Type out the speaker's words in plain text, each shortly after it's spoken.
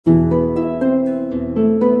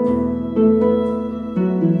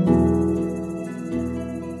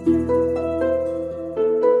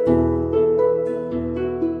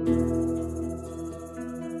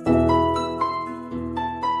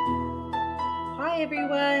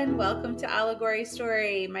everyone. Welcome to Allegory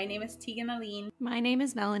Story. My name is Tegan Aline. My name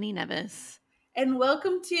is Melanie Nevis. And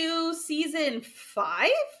welcome to season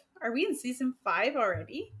 5. Are we in season 5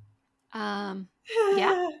 already? Yeah.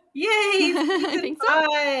 Yay! I Season think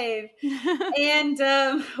 5. so. And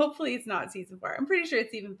hopefully it's not season 4. I'm pretty sure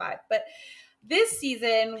it's season 5. But this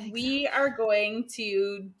season, we are going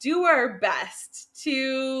to do our best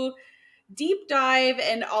to deep dive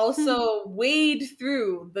and also wade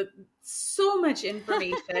through so much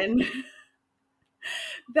information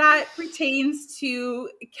that pertains to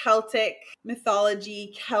Celtic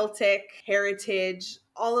mythology, Celtic heritage,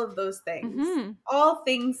 all of those things. All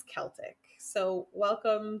things Celtic. So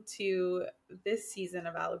welcome to this season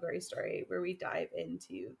of Allegory Story where we dive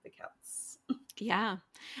into the Celts. Yeah.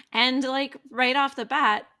 And like right off the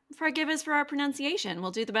bat, forgive us for our pronunciation.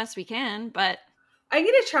 We'll do the best we can, but I'm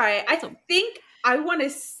going to try. I think I want to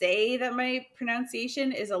say that my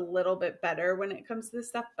pronunciation is a little bit better when it comes to this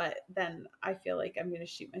stuff, but then I feel like I'm going to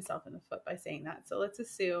shoot myself in the foot by saying that. So let's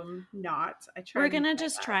assume not. We're going to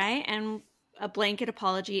just try, and a blanket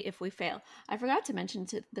apology if we fail. I forgot to mention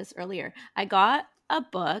this earlier. I got a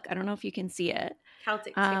book. I don't know if you can see it.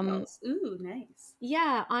 Celtic tales. Ooh, nice.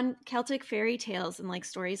 Yeah, on Celtic fairy tales and like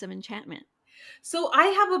stories of enchantment. So I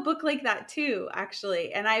have a book like that too,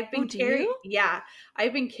 actually, and I've been carrying. Yeah,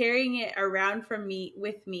 I've been carrying it around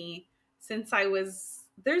with me since I was.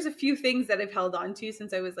 There's a few things that I've held on to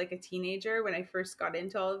since I was like a teenager when I first got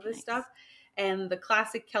into all of this stuff. And the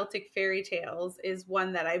classic Celtic fairy tales is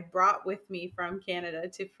one that I brought with me from Canada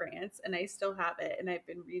to France, and I still have it, and I've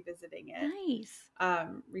been revisiting it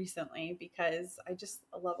recently because I just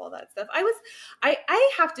love all that stuff.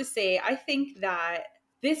 I have to say, I think that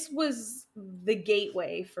this was the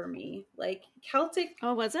gateway for me. Like Celtic.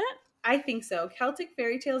 Oh, was it? I think so. Celtic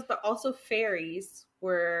fairy tales, but also fairies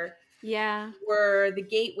were the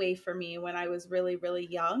gateway for me when I was really, really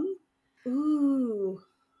young. Ooh.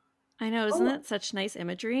 I know. Isn't that such nice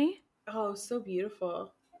imagery? Oh, so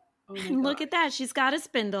beautiful. Oh my Look gosh. at that. She's got a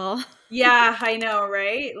spindle. Yeah, I know,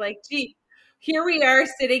 right? Like, gee, here we are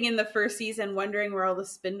sitting in the first season wondering where all the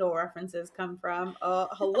spindle references come from.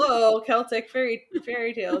 Hello, Celtic fairy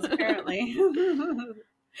tales, apparently.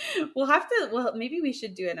 Maybe we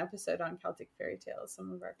should do an episode on Celtic fairy tales,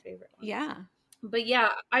 some of our favorite ones. Yeah. But yeah,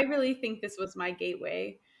 I really think this was my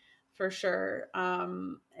gateway for sure.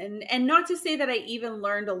 And not to say that I even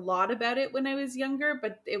learned a lot about it when I was younger,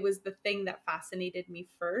 but it was the thing that fascinated me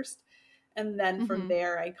first. And then from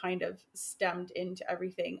there, I kind of stemmed into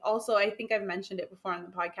everything. Also, I think I've mentioned it before on the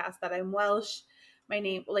podcast that I'm Welsh. My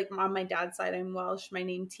name, like on my dad's side, I'm Welsh. My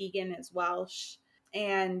name Tegan is Welsh.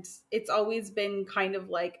 And it's always been kind of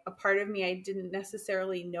like a part of me I didn't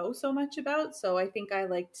necessarily know so much about. So I think I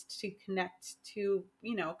liked to connect to,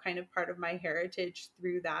 kind of part of my heritage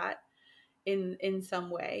through that in some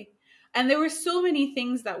way. And there were so many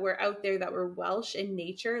things that were out there that were Welsh in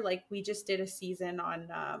nature. Like we just did a season on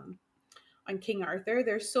King Arthur.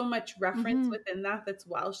 There's so much reference within that's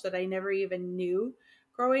Welsh that I never even knew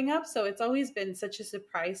growing up. So it's always been such a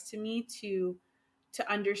surprise to me to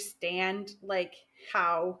understand like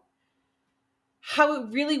how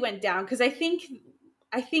it really went down. Because I think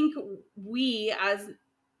we, as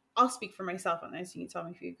I'll speak for myself on this, you can tell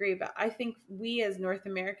me if you agree, but I think we as North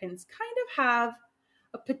Americans kind of have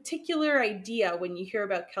a particular idea when you hear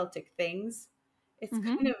about Celtic things. It's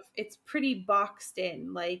it's pretty boxed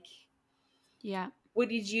in. Like, yeah. What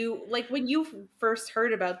did you like when you first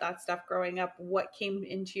heard about that stuff growing up? What came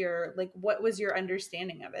into your, like, what was your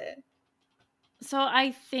understanding of it? So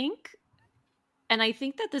I think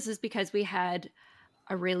that this is because we had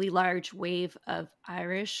a really large wave of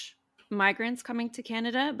Irish migrants coming to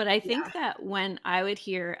Canada. But I think that when I would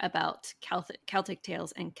hear about Celtic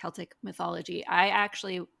tales and Celtic mythology, I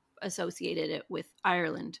actually associated it with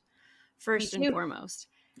Ireland first and foremost.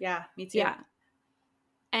 Yeah, me too. Yeah.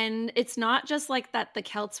 And it's not just like that the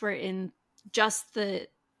Celts were in just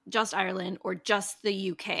Ireland or just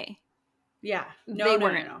the UK. Yeah. They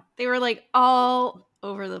weren't. No. They were like all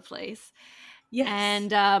over the place. Yes.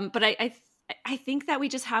 And but I think that we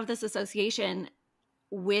just have this association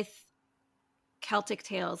with Celtic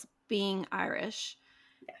tales being Irish,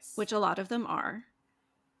 which a lot of them are.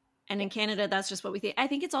 And in Canada, that's just what we think. I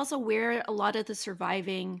think it's also where a lot of the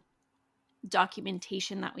surviving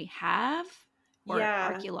documentation that we have or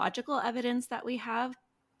archaeological evidence that we have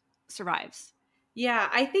survives. Yeah,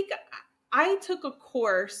 I think I took a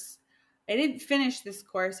course. I didn't finish this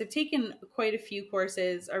course. I've taken quite a few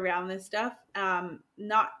courses around this stuff,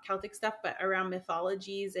 not Celtic stuff, but around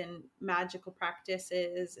mythologies and magical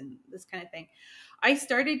practices and this kind of thing. I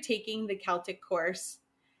started taking the Celtic course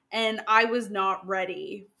and I was not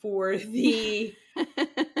ready for the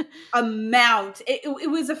amount. It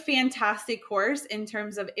was a fantastic course in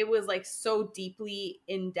terms of it was like so deeply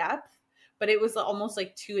in depth, but it was almost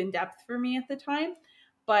like too in depth for me at the time.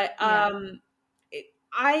 But I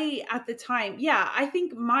at the time, I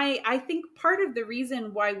think part of the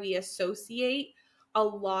reason why we associate a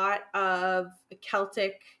lot of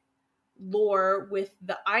Celtic lore with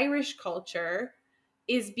the Irish culture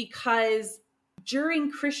is because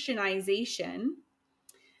during Christianization,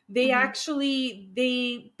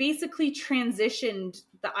 they basically transitioned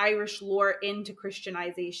the Irish lore into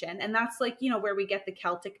Christianization. And that's like, you know, where we get the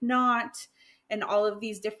Celtic knot and all of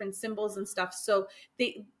these different symbols and stuff. So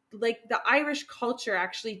they, like, the Irish culture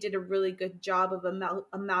actually did a really good job of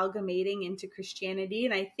amalgamating into Christianity.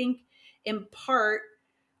 And I think in part,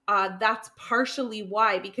 that's partially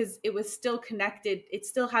why, because it was still connected. It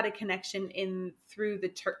still had a connection in through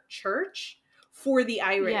the church for the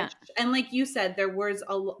Irish. Yeah. And like you said, there were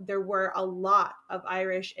a lot of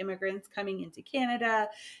Irish immigrants coming into Canada,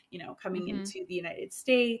 you know, coming into the United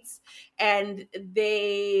States, and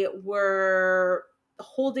they were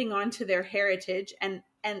holding on to their heritage. And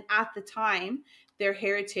at the time, their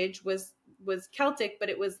heritage was Celtic, but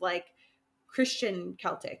it was like Christian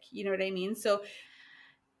Celtic, you know what I mean? So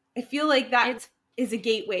I feel like that is a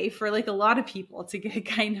gateway for like a lot of people to get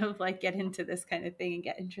kind of like get into this kind of thing and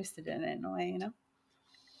get interested in it in a way, you know?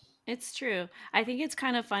 It's true. I think it's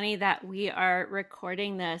kind of funny that we are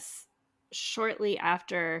recording this shortly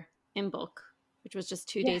after Imbolc, which was just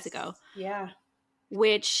 2 days ago. Yeah.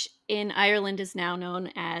 Which in Ireland is now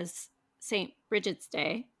known as St. Bridget's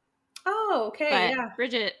Day. Oh, okay. But yeah.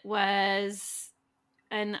 Bridget was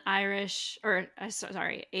a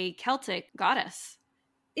Celtic goddess.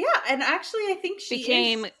 Yeah, and actually I think she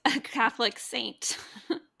became a Catholic saint.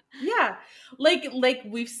 Yeah. Like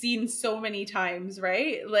we've seen so many times,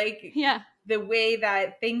 right? Like the way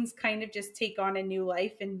that things kind of just take on a new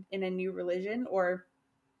life in a new religion, or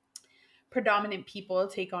predominant people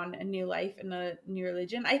take on a new life in a new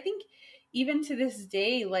religion. I think even to this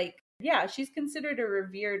day, like, yeah, she's considered a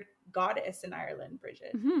revered goddess in Ireland,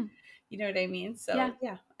 Bridget. You know what I mean? So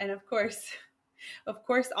yeah. And of course,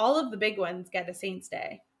 all of the big ones get a saint's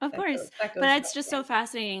day. Of course. But it's just so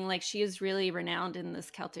fascinating. Like, she is really renowned in this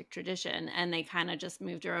Celtic tradition, and they kind of just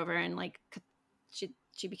moved her over, and like she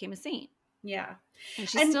became a saint. Yeah. And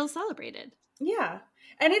she's still celebrated. Yeah.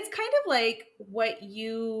 And it's kind of like what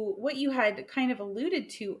you had kind of alluded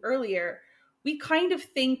to earlier. We kind of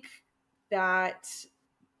think that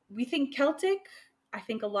we think Celtic. I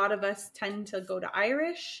think a lot of us tend to go to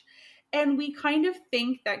Irish, and we kind of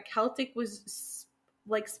think that Celtic was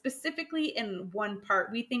like specifically in one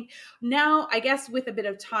part. We think now, I guess with a bit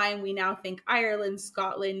of time, we now think Ireland,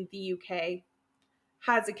 Scotland, the UK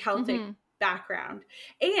has a Celtic background.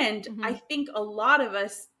 And I think a lot of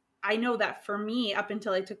us, I know that for me, up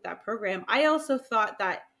until I took that program, I also thought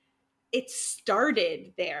that it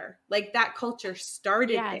started there. Like that culture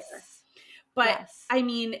started there. But I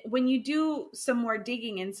mean, when you do some more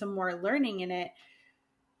digging and some more learning in it,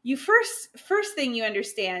 you first thing you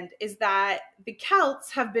understand is that the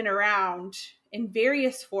Celts have been around in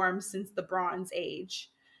various forms since the Bronze Age,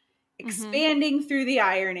 expanding through the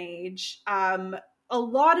Iron Age. A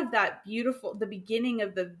lot of that the beginning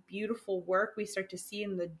of the beautiful work we start to see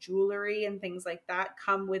in the jewelry and things like that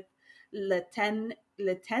come with Latin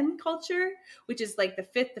culture, which is like the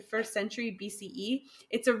 1st century BCE.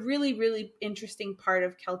 It's a really, really interesting part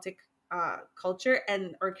of Celtic culture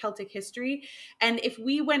or Celtic history. And if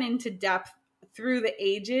we went into depth through the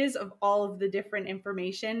ages of all of the different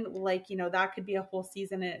information, like, you know, that could be a whole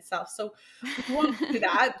season in itself. So we won't do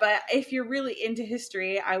that. But if you're really into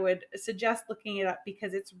history, I would suggest looking it up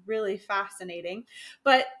because it's really fascinating.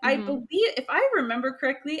 But I believe, if I remember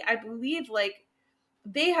correctly, I believe like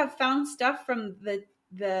they have found stuff from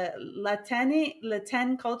the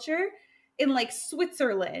Latin culture in like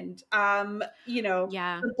Switzerland, you know,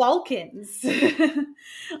 the Balkans.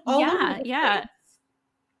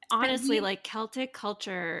 Honestly, like Celtic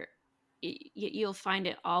culture, you'll find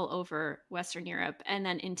it all over Western Europe and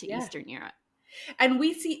then into Eastern Europe. And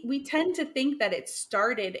we tend to think that it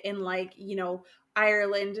started in like, you know,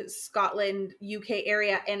 Ireland, Scotland, UK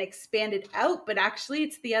area and expanded out, but actually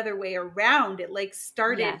it's the other way around. It like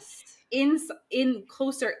started in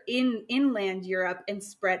closer inland Europe and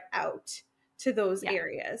spread out to those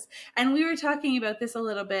areas. And we were talking about this a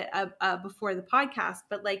little bit before the podcast,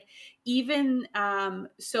 but like even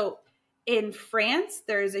so in France,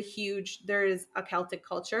 there's a Celtic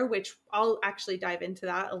culture, which I'll actually dive into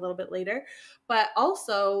that a little bit later. But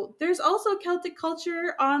there's also Celtic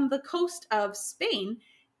culture on the coast of Spain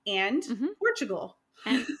and Portugal.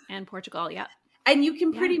 And Portugal, yeah. And you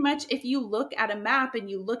can pretty much, if you look at a map and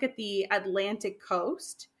you look at the Atlantic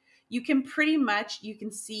coast, you can pretty much, you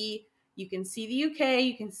can see the UK,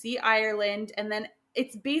 you can see Ireland, and then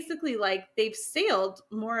it's basically like they've sailed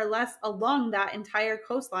more or less along that entire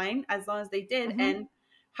coastline as long as they did. Mm-hmm. And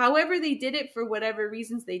however they did it, for whatever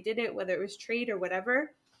reasons they did it, whether it was trade or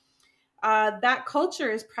whatever, that culture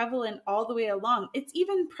is prevalent all the way along. It's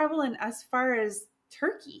even prevalent as far as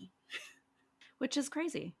Turkey, which is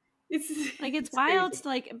crazy. It's wild. crazy.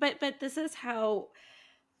 Like, but this is how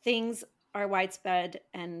things are widespread.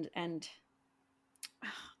 And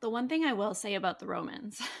the one thing I will say about the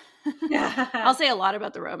Romans, I'll say a lot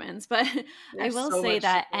about the Romans, but I will say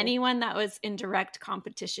that anyone that was in direct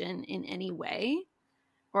competition in any way,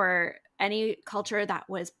 or any culture that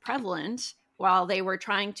was prevalent while they were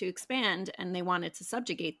trying to expand and they wanted to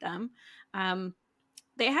subjugate them,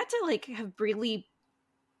 they had to like have really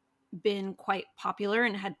been quite popular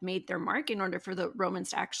and had made their mark in order for the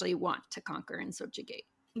Romans to actually want to conquer and subjugate.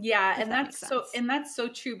 Yeah, and that's so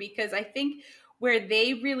true, because I think where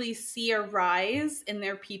they really see a rise in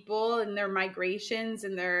their people and their migrations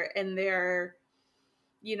and their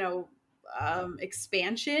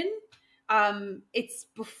expansion, it's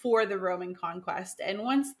before the Roman conquest. And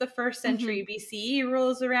once the first century BCE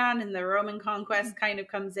rolls around and the Roman conquest kind of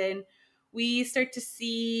comes in, we start to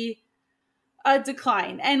see a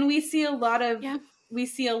decline, and we see a lot of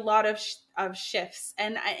shifts.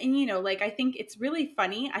 And I think it's really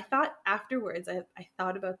funny. I thought afterwards, I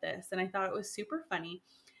thought about this, and I thought it was super funny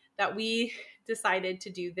that we decided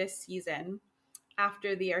to do this season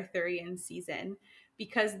after the Arthurian season,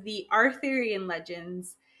 because the Arthurian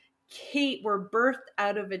legends were birthed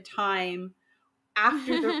out of a time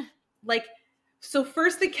after the so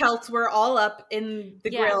first the Celts were all up in the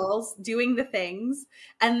grills doing the things,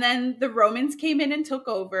 and then the Romans came in and took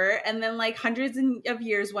over, and then like hundreds of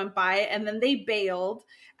years went by, and then they bailed,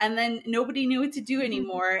 and then nobody knew what to do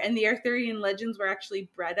anymore, and the Arthurian legends were actually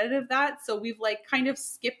bred out of that. So we've like kind of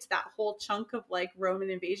skipped that whole chunk of like Roman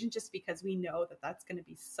invasion, just because we know that that's going to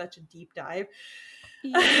be such a deep dive.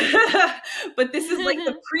 Yeah. But this is like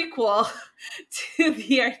the prequel to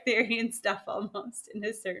the Arthurian stuff, almost, in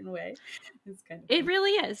a certain way. It's kind of it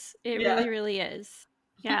really is. It really is.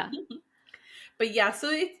 Yeah. But yeah, so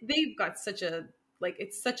they've got such a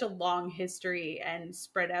it's such a long history and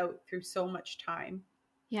spread out through so much time.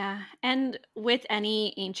 Yeah, and with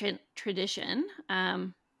any ancient tradition,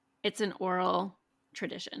 it's an oral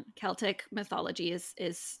tradition. Celtic mythology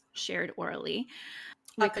is shared orally.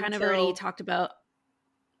 We kind of already talked about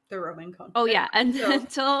the Roman conquest. Oh yeah, and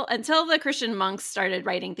until the Christian monks started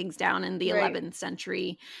writing things down in the 11th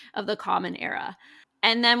century of the Common Era.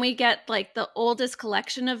 And then we get like the oldest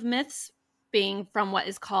collection of myths being from what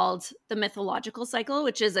is called the mythological cycle,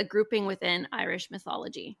 which is a grouping within Irish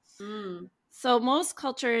mythology. So most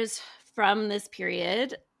cultures from this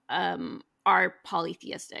period are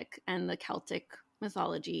polytheistic, and the Celtic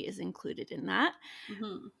mythology is included in that.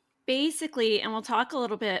 Basically, and we'll talk a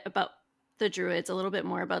little bit about the Druids, a little bit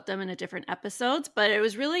more about them in a different episodes, but it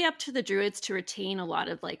was really up to the Druids to retain a lot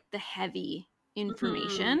of like the heavy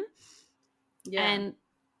information. And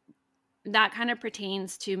that kind of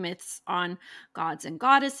pertains to myths on gods and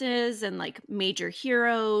goddesses and like major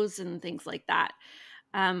heroes and things like that.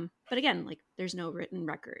 But again, like there's no written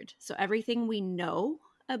record. So everything we know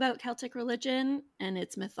about Celtic religion and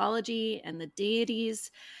its mythology and the deities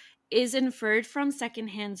is inferred from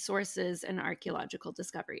secondhand sources and archaeological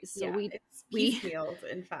discoveries. So it's piecemealed,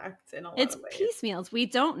 in fact, in a lot of ways. It's piecemealed. We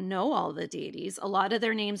don't know all the deities. A lot of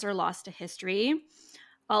their names are lost to history.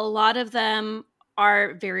 A lot of them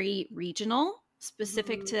are very regional,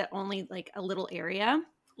 specific to only like a little area.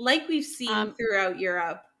 Like we've seen throughout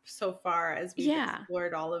Europe so far, as we've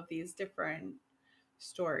explored all of these different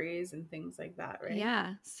stories and things like that, right?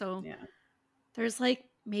 Yeah. So there's like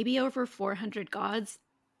maybe over 400 gods.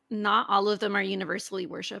 Not all of them are universally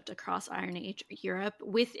worshipped across Iron Age Europe,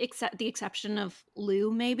 with the exception of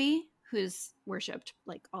Lu, maybe, who's worshipped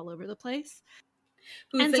like all over the place.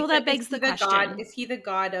 And so that begs the question: is he the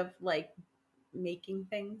god of like making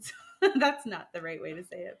things? That's not the right way to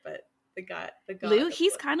say it, but the god. Lu,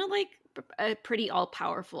 he's kind of like a pretty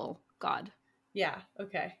all-powerful god. Yeah.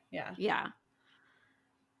 Okay. Yeah. Yeah.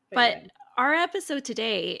 But our episode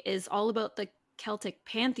today is all about the Celtic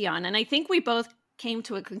pantheon, and I think we both came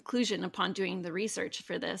to a conclusion upon doing the research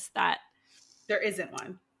for this that there isn't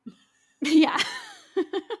one. Yeah.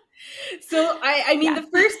 So I mean, Yeah.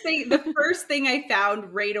 the first thing I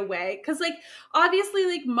found right away, because like obviously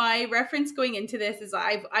like my reference going into this is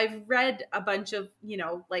I've read a bunch of, you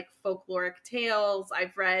know, like folkloric tales.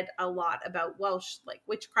 I've read a lot about Welsh like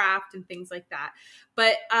witchcraft and things like that.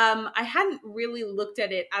 But I hadn't really looked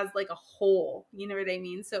at it as like a whole, you know what I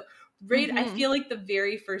mean? So I Mm-hmm. feel like the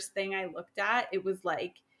very first thing I looked at, it was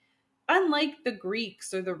like, unlike the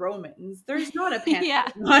Greeks or the Romans, there's not a Yeah.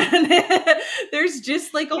 pantheon. There's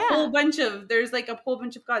just like Yeah. there's like a whole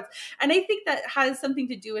bunch of gods. And I think that has something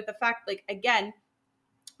to do with the fact, like, again,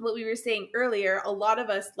 what we were saying earlier, a lot of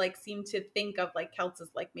us like seem to think of like Celts as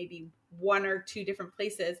like maybe one or two different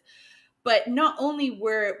places. But not only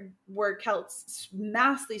were Celts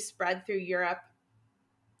massively spread through Europe,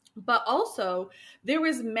 but also there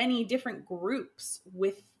was many different groups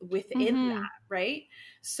within Mm-hmm. that, right?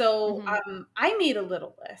 So Mm-hmm. I made a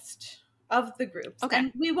little list of the groups, Okay.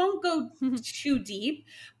 and we won't go too deep,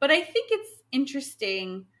 but I think it's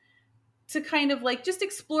interesting to kind of like just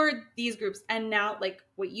explore these groups. And now, like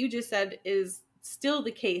what you just said is still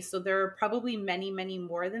the case, so there are probably many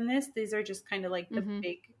more than this. These are just kind of like the Mm-hmm.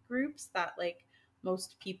 big groups that like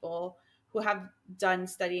most people who have done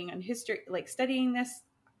studying on history, like studying this,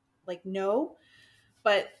 like know,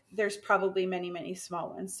 but there's probably many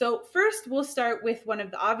small ones. So first we'll start with one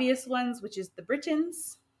of the obvious ones, which is the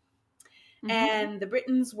Britons. Mm-hmm. And the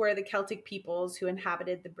Britons were the Celtic peoples who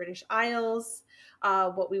inhabited the British Isles,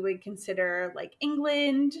 what we would consider like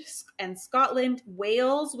England and Scotland,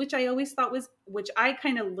 Wales, which I always thought was, which I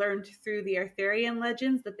kind of learned through the Arthurian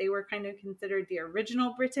legends, that they were kind of considered the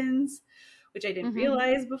original Britons, which I didn't Mm-hmm.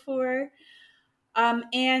 realize before.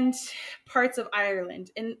 And parts of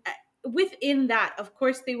Ireland. And within that, of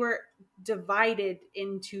course, they were divided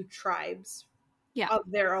into tribes Yeah. of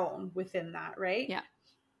their own within that, right? Yeah.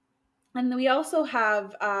 And then we also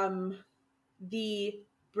have the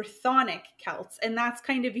Brythonic Celts. And that's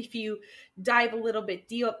kind of, if you dive a little bit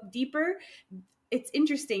deeper, it's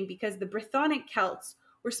interesting because the Brythonic Celts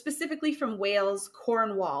were specifically from Wales,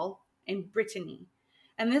 Cornwall, and Brittany.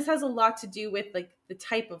 And this has a lot to do with like the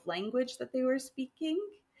type of language that they were speaking.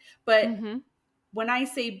 But Mm-hmm. when I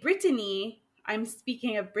say Brittany, I'm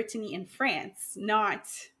speaking of Brittany in France,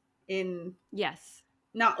 in Yes.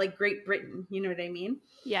 not like Great Britain. You know what I mean?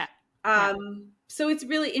 Yeah. Yeah. So it's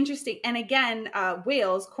really interesting. And again,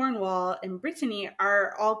 Wales, Cornwall, and Brittany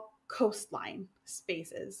are all coastline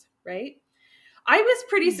spaces, right? I was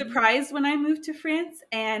pretty Mm-hmm. surprised when I moved to France,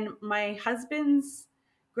 and my husband's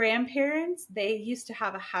grandparents, they used to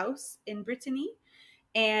have a house in Brittany,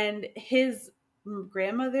 and his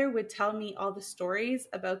grandmother would tell me all the stories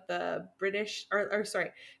about the British, or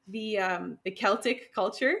sorry, the Celtic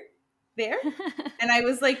culture there. And I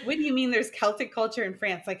was like, what do you mean there's Celtic culture in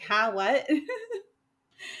France? Like, how, what?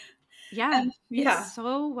 Yeah. And It's yeah,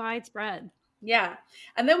 so widespread. yeah.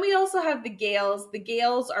 And then we also have the Gaels. The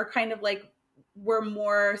Gaels are kind of like, we're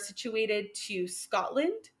more situated to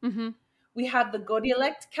Scotland. Mm-hmm. We have the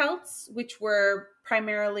Godialect Celts, which were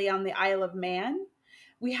primarily on the Isle of Man.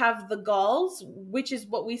 We have the Gauls, which is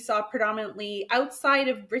what we saw predominantly outside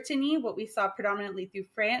of Brittany, what we saw predominantly through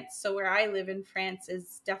France. So where I live in France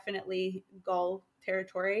is definitely Gaul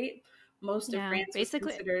territory. Most of Yeah. France was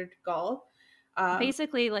considered Gaul.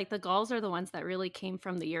 Basically, like the Gauls are the ones that really came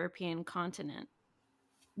from the European continent.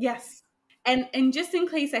 Yes. And just in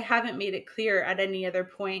case I haven't made it clear at any other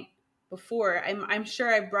point before, I'm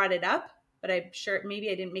sure I brought it up, but I'm sure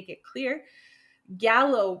maybe I didn't make it clear.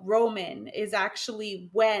 Gallo-Roman is actually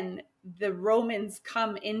when the Romans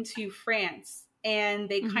come into France and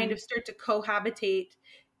they kind of start to cohabitate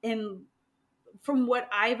in, from what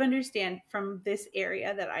I've understand from this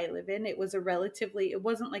area that I live in, it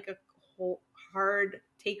wasn't like a whole hard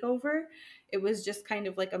takeover. It was just kind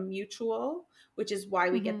of like a mutual, which is why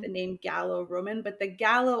we get the name Gallo-Roman. But the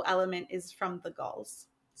Gallo element is from the Gauls.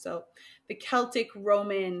 So the Celtic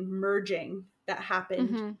Roman merging that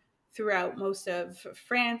happened throughout most of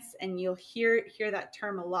France, and you'll hear that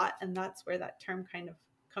term a lot, and that's where that term kind of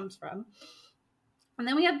comes from. And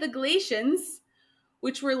then we have the Galatians,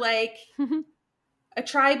 which were like a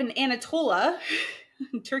tribe in Anatolia,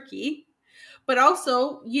 Turkey, but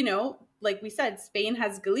also, you know, like we said, Spain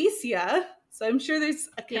has Galicia, so I'm sure there's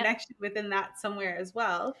a connection within that somewhere as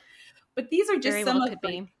well. But these are just Very well could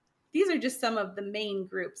be. These are just some of the main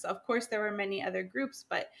groups. Of course, there were many other groups,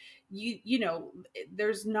 but you know,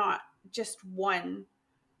 there's not just one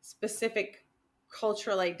specific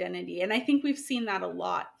cultural identity. And I think we've seen that a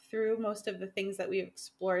lot through most of the things that we've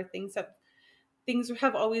explored. Things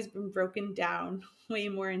have always been broken down way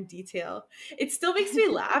more in detail. It still makes me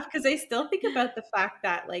laugh because I still think about the fact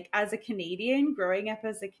that, like, as a Canadian, growing up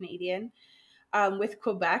as a Canadian, with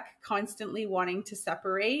Quebec constantly wanting to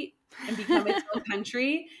separate and become its own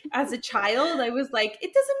country. As a child, I was like,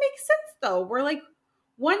 it doesn't make sense though. We're like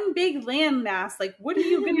one big landmass. Like, what are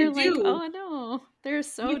you You're gonna like, do? oh no, they're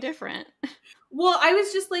so different. Well, I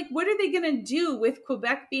was just like, what are they going to do with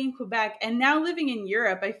Quebec being Quebec? And now living in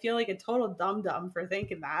Europe, I feel like a total dum-dum for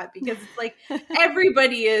thinking that, because it's like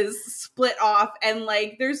everybody is split off, and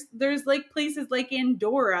like there's like places like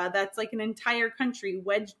Andorra that's like an entire country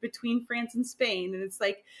wedged between France and Spain, and it's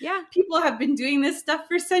like, Yeah. people have been doing this stuff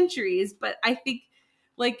for centuries, but I think,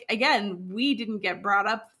 like, again, we didn't get brought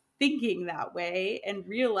up thinking that way and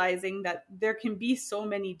realizing that there can be so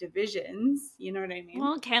many divisions. You know what I mean?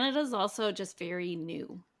 Well, Canada's also just very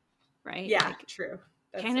new, right? Yeah, Like, true.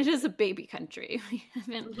 That's Canada's a baby country.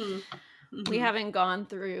 Mm-hmm. We haven't gone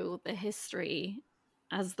through the history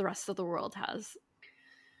as the rest of the world has,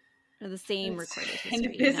 or the same recorded history.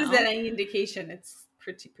 And if this is any indication, it's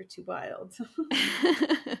pretty wild.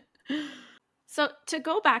 So to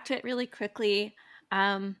go back to it really quickly,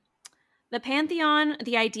 the pantheon,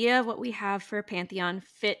 the idea of what we have for a pantheon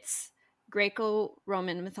fits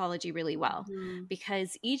Greco-Roman mythology really well,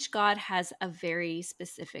 because each god has a very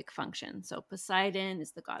specific function. So Poseidon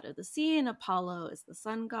is the god of the sea, and Apollo is the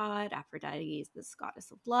sun god. Aphrodite is this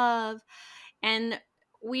goddess of love. And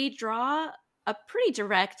we draw a pretty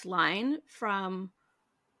direct line from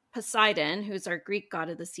Poseidon, who's our Greek god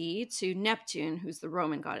of the sea, to Neptune, who's the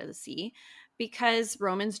Roman god of the sea, because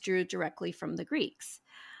Romans drew directly from the Greeks.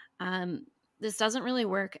 This doesn't really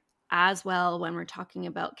work as well when we're talking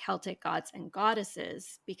about Celtic gods and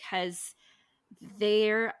goddesses, because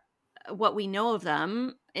what we know of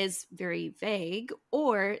them is very vague,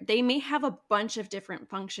 or they may have a bunch of different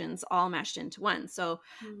functions all meshed into one. So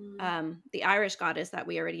the Irish goddess that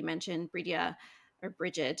we already mentioned,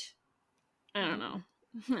 Bridget, I don't know.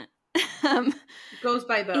 Goes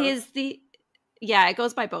by both. It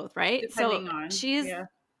goes by both, right? Depending so on,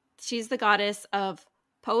 she's the goddess of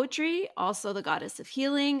poetry, also the goddess of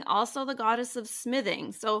healing, also the goddess of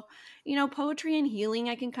smithing. So, poetry and healing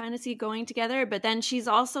I can kind of see going together, but then she's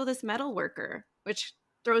also this metal worker, which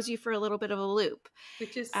throws you for a little bit of a loop.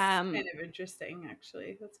 Which is kind of interesting,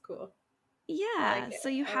 actually. That's cool. Yeah. So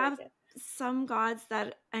you have some gods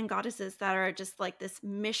and goddesses that are just like this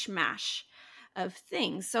mishmash of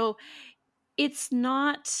things. So it's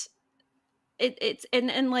not it's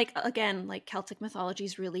and like, again, like, Celtic mythology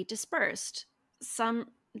is really dispersed. Some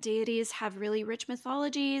deities have really rich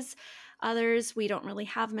mythologies, others we don't really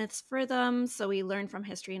have myths for them, so we learn from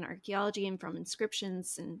history and archaeology and from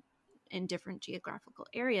inscriptions and in different geographical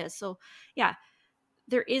areas. So yeah,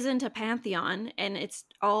 there isn't a pantheon, and it's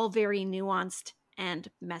all very nuanced and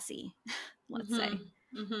messy, let's say.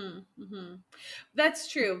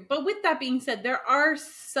 That's true. But with that being said, there are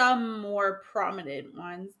some more prominent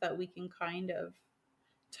ones that we can kind of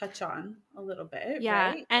touch on a little bit. Yeah,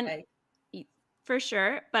 right? and for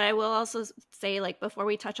sure. But I will also say, like, before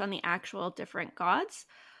we touch on the actual different gods,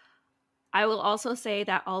 I will also say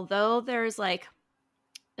that although there's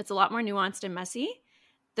it's a lot more nuanced and messy,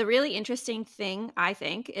 the really interesting thing, I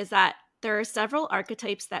think, is that there are several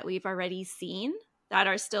archetypes that we've already seen that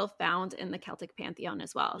are still found in the Celtic pantheon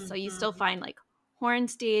as well. So you still find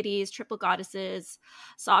horned deities, triple goddesses,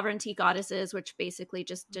 sovereignty goddesses, which basically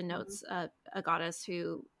just denotes a goddess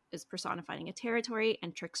who is personifying a territory,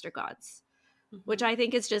 and trickster gods, which I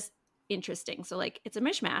think is just interesting. So it's a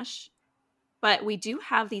mishmash, but we do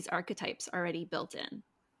have these archetypes already built in.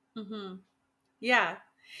 Yeah.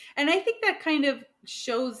 And I think that kind of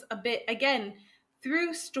shows a bit, again,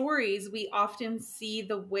 through stories, we often see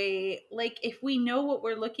the way, if we know what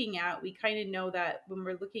we're looking at, we kind of know that when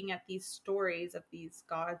we're looking at these stories of these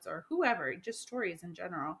gods or whoever, just stories in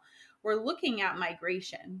general, we're looking at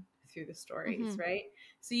migration through the stories, right?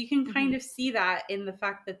 So you can kind of see that in the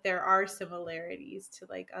fact that there are similarities to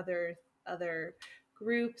other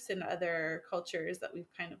groups and other cultures that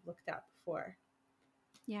we've kind of looked at before.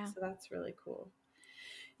 Yeah. So that's really cool.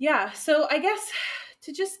 Yeah. So I guess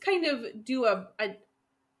to just kind of do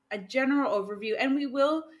a general overview, and we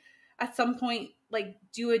will at some point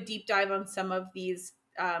do a deep dive on some of these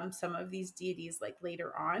deities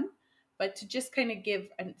later on, but to just kind of give,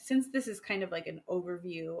 and since this is kind of an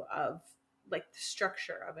overview of the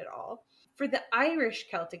structure of it all, for the Irish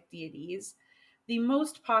Celtic deities, the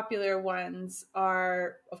most popular ones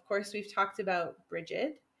are, of course, we've talked about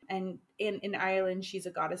Bridget. And in Ireland, she's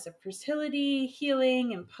a goddess of fertility,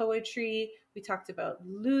 healing, and poetry. We talked about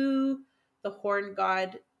Lugh, the horn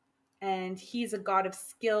god, and he's a god of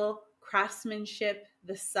skill, craftsmanship,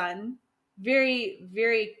 the sun. Very,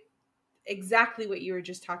 very exactly what you were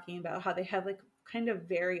just talking about, how they have kind of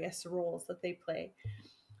various roles that they play.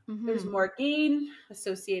 There's Morgaine,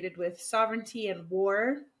 associated with sovereignty and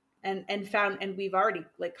war, and we've already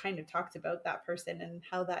like kind of talked about that person and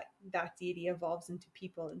how that deity evolves into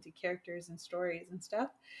people, into characters and stories and stuff.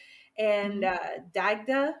 And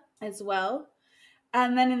Dagda as well.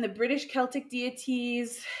 And then in the British Celtic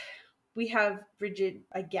deities, we have Bridget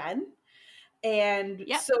again. And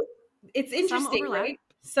so it's interesting, right?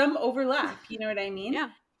 Some overlap, you know what I mean? Yeah.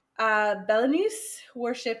 Belenus,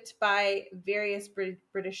 worshipped by various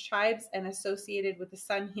British tribes and associated with the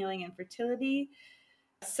sun, healing, and fertility.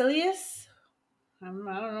 Cilius, I don't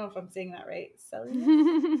know if I'm saying that right.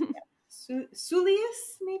 Cilius? Yeah.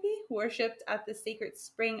 Sulius, maybe, worshipped at the sacred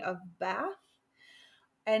spring of Bath,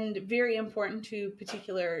 and very important to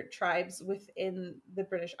particular tribes within the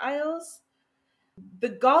British Isles. The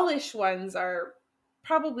Gaulish ones are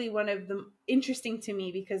probably one of the interesting to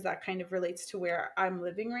me because that kind of relates to where I'm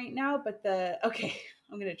living right now. But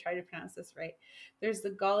I'm going to try to pronounce this right. There's the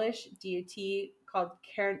Gaulish deity called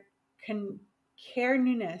Cernunnos.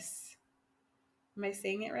 Am I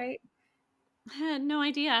saying it right? I had no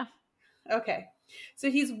idea. Okay.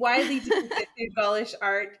 So he's widely depicted in Gaulish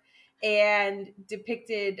art and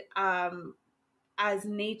depicted as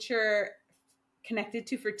nature connected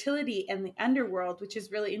to fertility and the underworld, which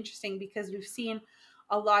is really interesting because we've seen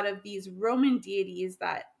a lot of these Roman deities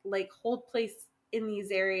that like hold place in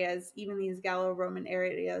these areas, even these Gallo-Roman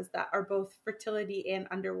areas, that are both fertility and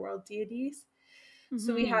underworld deities.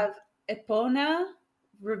 So we have Epona,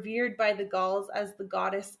 revered by the Gauls as the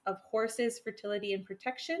goddess of horses, fertility, and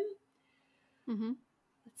protection. Let's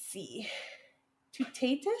see.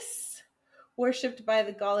 Tutatis, worshipped by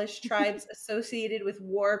the Gaulish tribes associated with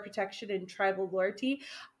war, protection, and tribal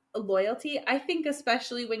loyalty. I think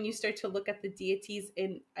especially when you start to look at the deities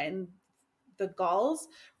in the Gauls,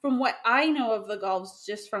 from what I know of the Gauls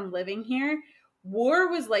just from living here, war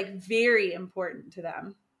was like very important to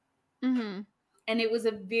them. And it was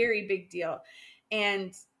a very big deal.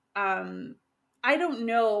 And I don't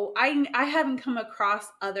know, I haven't come across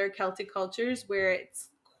other Celtic cultures where it's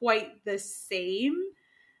quite the same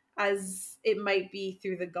as it might be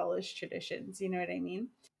through the Gaulish traditions. You know what I mean?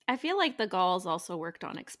 I feel like the Gauls also worked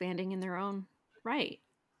on expanding in their own right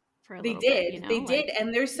for a little bit, you know? They did.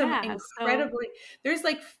 And there's some incredibly, there's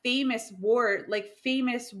like famous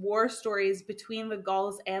war stories between the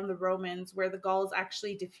Gauls and the Romans where the Gauls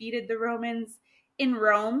actually defeated the Romans in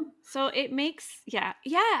Rome. So it makes,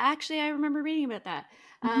 actually, I remember reading about that.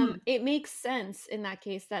 It makes sense in that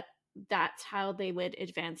case that that's how they would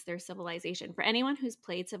advance their civilization. For anyone who's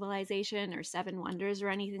played Civilization or Seven Wonders or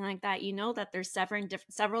anything like that, you know that there's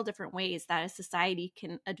several different ways that a society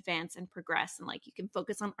can advance and progress. And like you can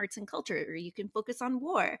focus on arts and culture, or you can focus on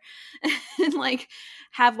war, and like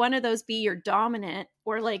have one of those be your dominant,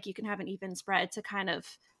 or like you can have an even spread to kind of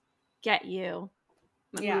get you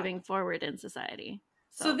moving forward in society.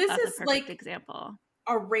 So this that's is a perfect like example.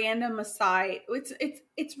 A random aside.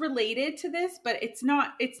 It's related to this, but it's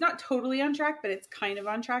not totally on track, but it's kind of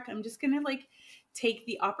on track. I'm just gonna like take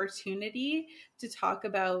the opportunity to talk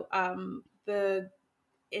about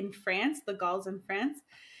in France, the Gauls in France.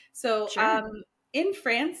 So in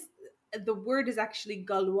France, the word is actually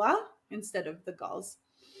Gaulois instead of the Gauls,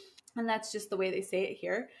 and that's just the way they say it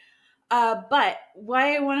here. But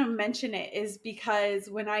why I want to mention it is because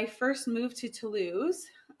when I first moved to Toulouse,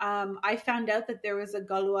 I found out that there was a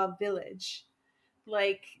Gaulois village,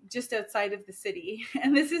 like just outside of the city.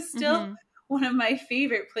 And this is still one of my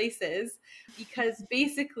favorite places because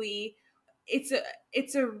basically it's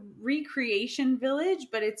a recreation village,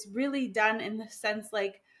 but it's really done in the sense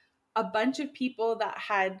like a bunch of people that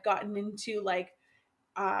had gotten into like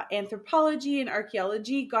anthropology and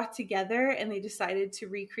archaeology got together and they decided to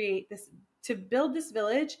to build this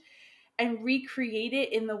village and recreate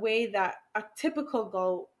it in the way that a typical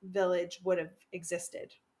Gaul village would have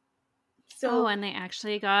existed. So, and they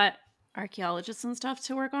actually got archaeologists and stuff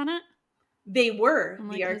to work on it. They were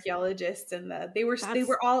the archaeologists, and they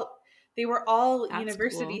were all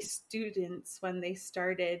university students when they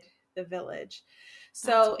started the village.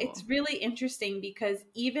 So it's really interesting because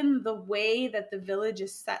even the way that the village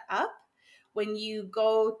is set up, when you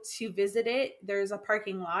go to visit it, there's a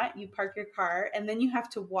parking lot, you park your car, and then you have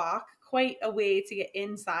to walk quite a way to get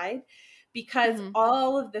inside because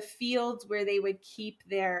all of the fields where they would keep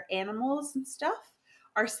their animals and stuff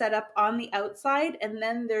are set up on the outside. And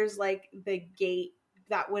then there's like the gate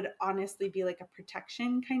that would honestly be like a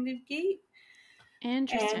protection kind of gate.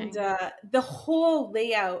 Interesting. And the whole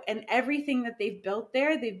layout and everything that they've built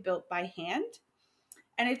there, they've built by hand.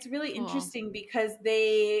 And it's really interesting because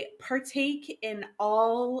they partake in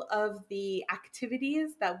all of the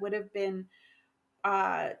activities that would have been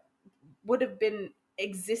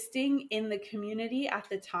existing in the community at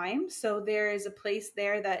the time. So there is a place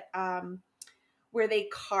there that where they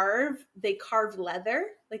carve leather,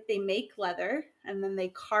 like they make leather and then they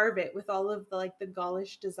carve it with all of the like the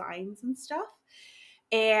Gaulish designs and stuff.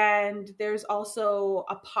 And there's also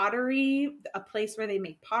a place where they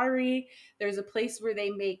make pottery. There's a place where they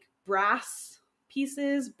make brass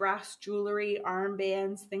pieces, brass jewelry,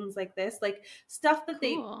 armbands, things like this, like stuff that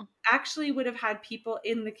they actually would have had people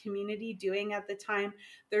in the community doing at the time.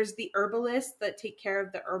 There's the herbalists that take care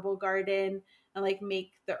of the herbal garden and like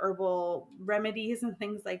make the herbal remedies and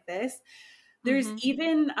things like this. There's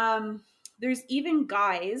even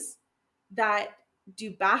guys that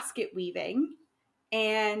do basket weaving.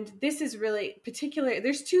 And this is really particular.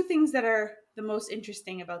 There's two things that are the most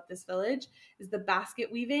interesting about this village is the basket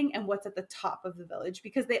weaving and what's at the top of the village,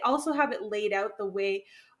 because they also have it laid out the way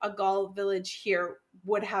a Gaul village here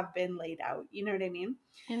would have been laid out. You know what I mean?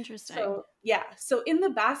 Interesting. So, yeah. So in the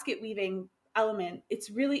basket weaving element, it's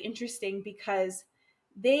really interesting because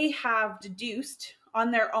they have deduced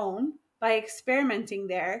on their own by experimenting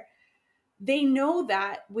there. They know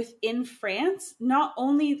that within France, not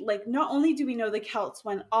only do we know the Celts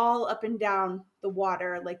went all up and down the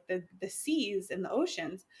water, like the seas and the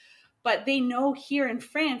oceans, but they know here in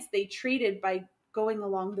France, they traded by going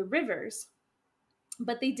along the rivers,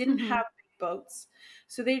 but they didn't have big boats.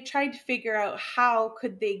 So they tried to figure out how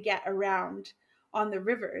could they get around on the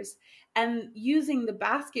rivers. And using the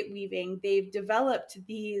basket weaving, they've developed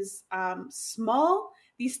these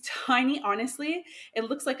these tiny, honestly, it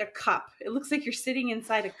looks like a cup. It looks like you're sitting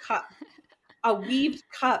inside a cup, a weaved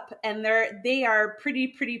cup. And they are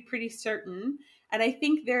pretty certain. And I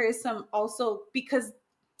think there is some also, because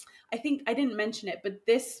I think I didn't mention it, but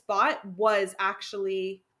this spot was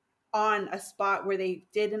actually on a spot where they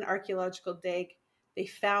did an archaeological dig. They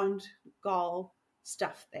found Gaul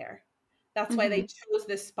stuff there. That's why they chose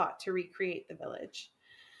this spot to recreate the village.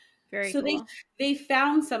 Very cool. They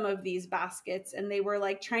found some of these baskets and they were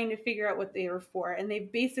like trying to figure out what they were for. And they've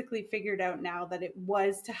basically figured out now that it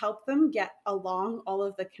was to help them get along all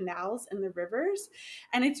of the canals and the rivers.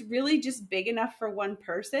 And it's really just big enough for one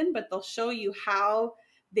person, but they'll show you how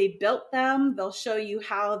they built them. They'll show you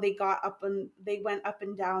how they went up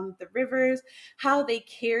and down the rivers, how they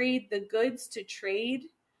carried the goods to trade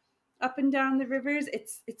up and down the rivers.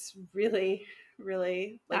 It's really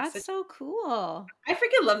like that's so cool. I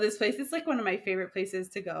freaking love this place. It's like one of my favorite places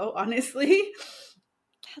to go, honestly.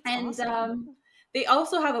 That's awesome. They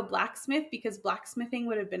also have a blacksmith because blacksmithing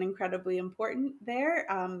would have been incredibly important there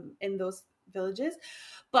in those villages.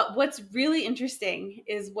 But what's really interesting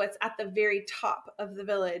is what's at the very top of the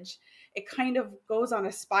village. It kind of goes on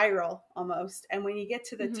a spiral almost. And when you get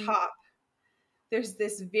to the top, there's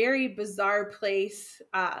this very bizarre place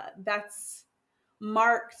that's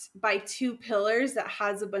marked by two pillars that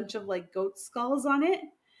has a bunch of like goat skulls on it.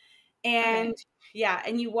 And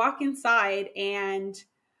and you walk inside and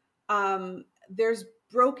there's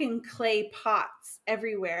broken clay pots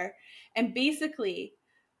everywhere. And basically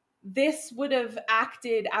this would have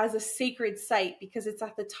acted as a sacred site because it's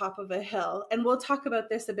at the top of a hill. And we'll talk about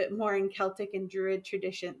this a bit more in Celtic and Druid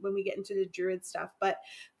tradition when we get into the Druid stuff. But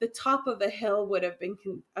the top of a hill would have been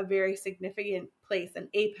a very significant place, an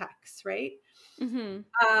apex, right?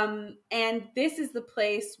 And this is the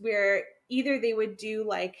place where either they would do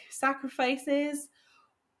like sacrifices,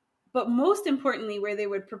 but most importantly, where they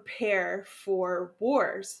would prepare for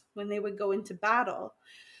wars when they would go into battle.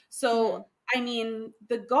 So I mean,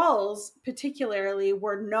 the Gauls particularly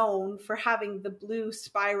were known for having the blue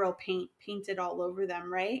spiral paint painted all over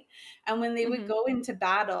them, right? And when they would go into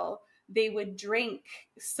battle, they would drink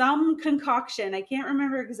some concoction. I can't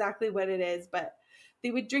remember exactly what it is, but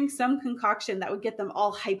they would drink some concoction that would get them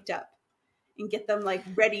all hyped up and get them like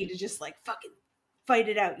ready to just like fucking fight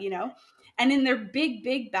it out, you know? And in their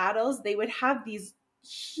big battles, they would have these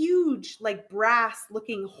huge like brass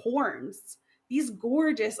looking horns, these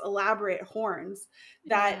gorgeous, elaborate horns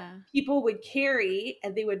that people would carry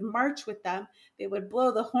and they would march with them. They would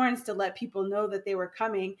blow the horns to let people know that they were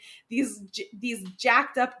coming. These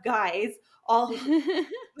jacked up guys all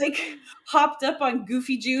like hopped up on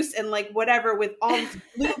goofy juice and like whatever with all these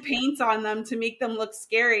blue paints on them to make them look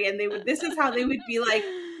scary. And this is how they would be like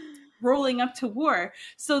rolling up to war.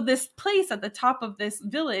 So this place at the top of this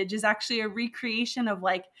village is actually a recreation of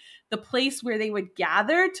like the place where they would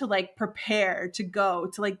gather to like prepare to go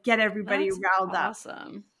to like get everybody riled up.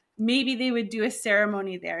 Maybe they would do a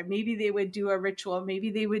ceremony there. Maybe they would do a ritual.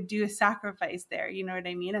 Maybe they would do a sacrifice there. You know what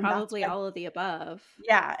I mean? And probably all of the above.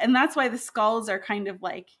 Yeah. And that's why the skulls are kind of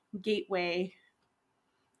like gateway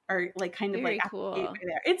are like kind of like Very at the gateway cool.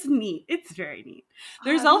 there. It's neat. It's very neat. Oh,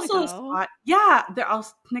 There's I want to also a go. spot. Yeah, there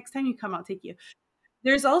also next time you come, I'll take you.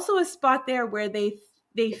 There's also a spot there where they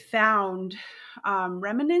found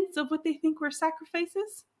remnants of what they think were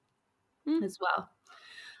sacrifices as well.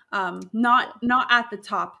 Not Cool. at the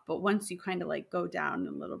top, but once you kind of like go down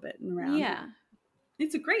a little bit and around. Yeah.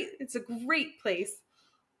 It's a great place.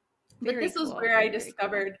 But Very this was cool. where I Very cool.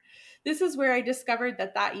 discovered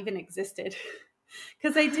that even existed.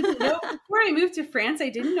 Because I didn't know before I moved to France, I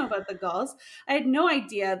didn't know about the Gauls. I had no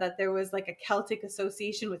idea that there was like a Celtic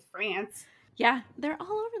association with France. Yeah, they're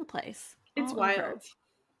all over the place. It's All over. wild.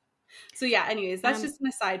 So yeah, anyways, that's just an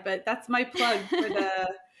aside, but that's my plug for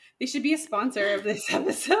they should be a sponsor of this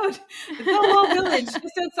episode. The Gumball Village,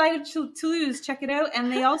 just outside of Toulouse. Check it out.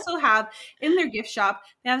 And they also have in their gift shop,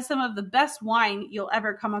 they have some of the best wine you'll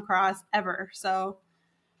ever come across ever. So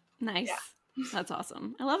nice. Yeah. That's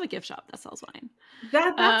awesome. I love a gift shop that sells wine.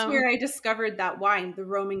 That's where I discovered that wine, the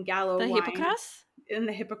Roman Gallo the wine. Hippocras? And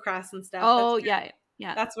the Hippocras and stuff. Oh, yeah.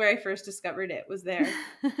 That's where I first discovered it, was there.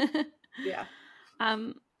 Yeah.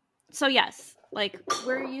 So yes, like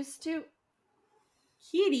we're used to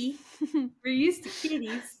kitty. We're used to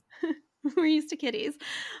kitties. We're used to kitties.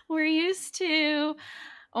 We're used to,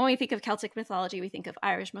 when we think of Celtic mythology, we think of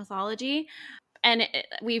Irish mythology. And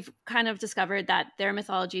we've kind of discovered that their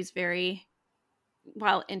mythology is very,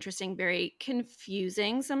 while interesting, very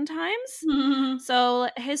confusing sometimes. Mm-hmm. So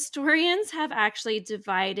historians have actually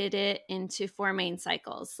divided it into 4 main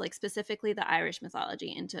cycles, like specifically the Irish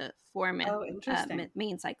mythology into 4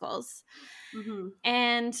 main cycles. Mm-hmm.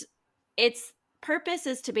 And its purpose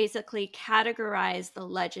is to basically categorize the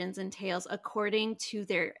legends and tales according to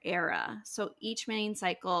their era. So each main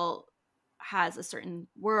cycle has a certain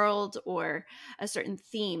world or a certain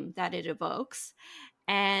theme that it evokes,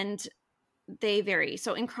 and they vary.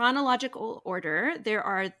 So in chronological order, there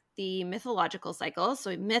are the mythological cycles,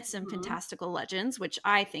 so myths and fantastical legends, which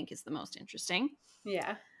I think is the most interesting.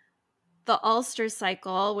 Yeah. The Ulster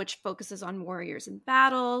cycle, which focuses on warriors and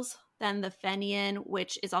battles. Then the Fenian,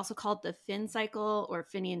 which is also called the Finn cycle or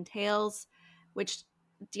Fenian tales, which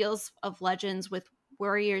deals of legends with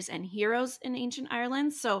warriors and heroes in ancient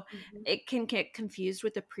Ireland. So it can get confused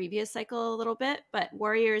with the previous cycle a little bit, but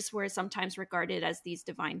warriors were sometimes regarded as these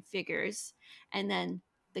divine figures. And then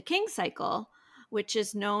the King cycle, which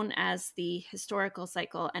is known as the historical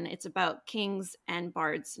cycle, and it's about kings and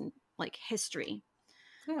bards and like history.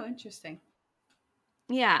 Oh, interesting.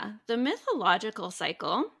 Yeah, the mythological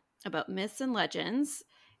cycle about myths and legends,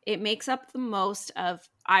 it makes up the most of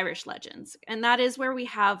Irish legends. And that is where we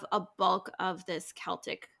have a bulk of this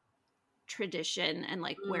Celtic tradition and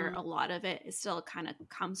like where a lot of it is still kind of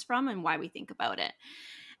comes from and why we think about it.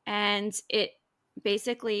 And it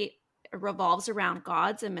basically revolves around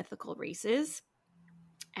gods and mythical races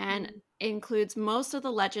and includes most of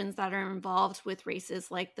the legends that are involved with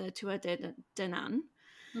races like the Tua de Danann.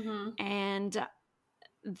 And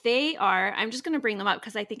they are, I'm just going to bring them up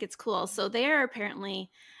because I think it's cool. So they are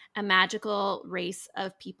apparently a magical race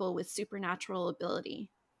of people with supernatural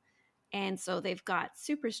ability. And so they've got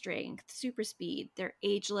super strength, super speed. They're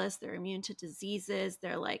ageless. They're immune to diseases.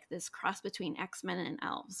 They're like this cross between X-Men and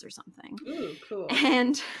elves or something. Ooh, cool.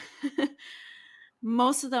 And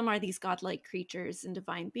most of them are these godlike creatures and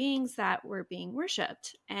divine beings that were being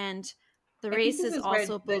worshipped. And the race is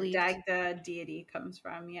also believed. The Dagda deity comes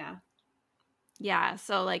from, yeah. Yeah,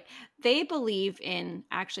 so like they believe in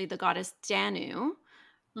actually the goddess Danu,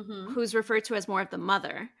 who's referred to as more of the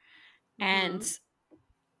mother, and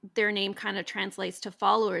their name kind of translates to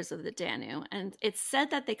followers of the Danu. And it's said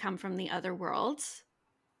that they come from the other world,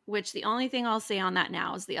 which the only thing I'll say on that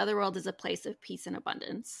now is the other world is a place of peace and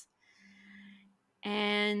abundance.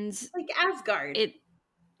 And like Asgard.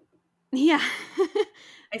 Yeah.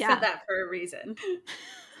 I said that for a reason.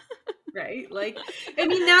 Right? Like, I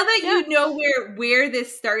mean, now that you know where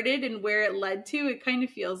this started and where it led to, it kind of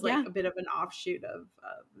feels like a bit of an offshoot of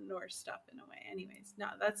Norse stuff in a way. Anyways, no,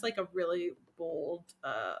 that's like a really bold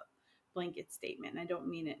blanket statement. I don't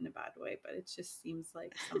mean it in a bad way, but it just seems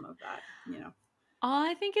like some of that, you know. Oh,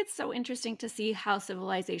 I think it's so interesting to see how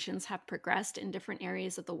civilizations have progressed in different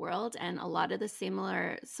areas of the world, and a lot of the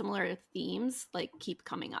similar themes like keep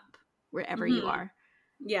coming up wherever you are.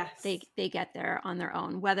 Yes. They get there on their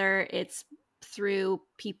own, whether it's through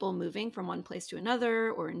people moving from one place to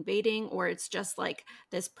another or invading, or it's just like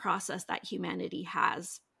this process that humanity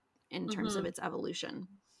has in terms of its evolution,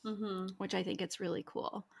 which I think it's really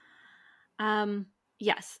cool.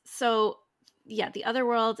 Yes. So yeah, the other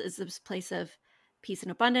world is this place of peace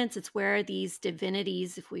and abundance. It's where these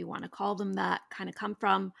divinities, if we want to call them that, kind of come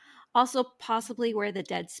from. Also possibly where the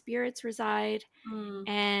dead spirits reside.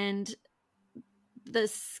 And the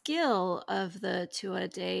skill of the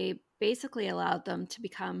Tuatha basically allowed them to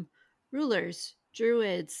become rulers,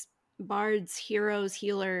 druids, bards, heroes,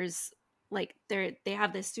 healers. Like they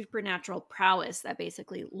have this supernatural prowess that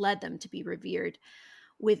basically led them to be revered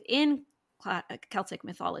within Celtic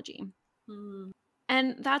mythology.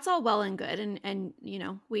 And that's all well and good. And you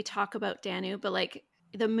know, we talk about Danu, but like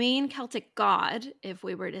the main Celtic god, if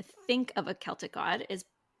we were to think of a Celtic god, is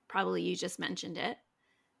probably, you just mentioned it,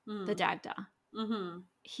 the Dagda.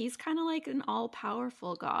 He's kind of like an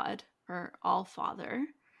all-powerful god or all-father,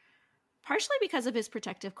 partially because of his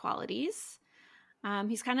protective qualities.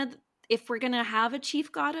 He's kind of, if we're going to have a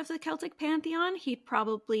chief god of the Celtic pantheon, he'd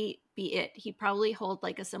probably be it. He'd probably hold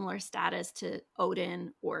like a similar status to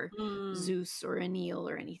Odin or Zeus or Enlil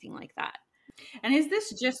or anything like that. And is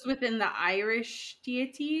this just within the Irish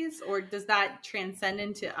deities, or does that transcend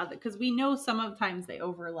into other? Because we know sometimes they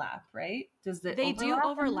overlap, right? They do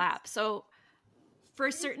overlap. So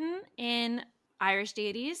for certain in Irish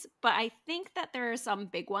deities, but I think that there are some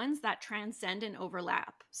big ones that transcend and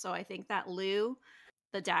overlap. So I think that Lugh,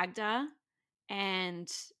 the Dagda,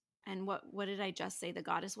 and what did I just say the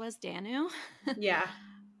goddess was? Danu? Yeah.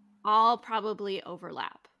 All probably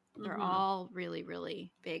overlap. They're all really,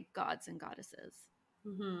 really big gods and goddesses.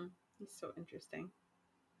 It's so interesting.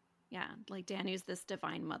 Yeah, like Danu's this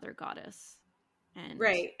divine mother goddess. And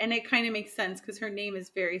right. And it kind of makes sense because her name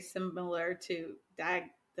is very similar to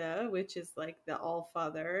Dagda, which is like the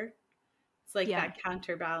all-father. It's like that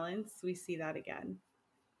counterbalance. We see that again.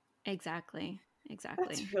 Exactly.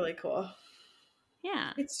 That's really cool.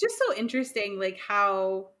 Yeah. It's just so interesting, like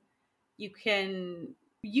how you kind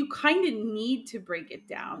of need to break it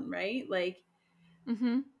down, right? Like,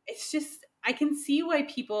 it's just, I can see why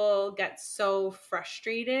people get so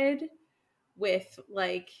frustrated with,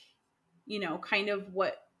 like, you know, kind of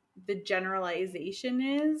what the generalization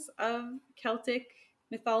is of Celtic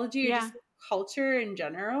mythology or just culture in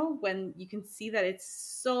general, when you can see that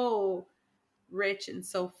it's so rich and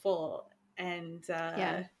so full. And,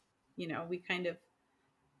 you know, we kind of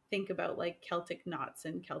think about like Celtic knots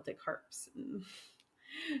and Celtic harps and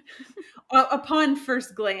upon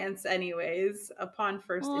first glance anyways,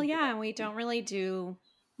 and we don't really do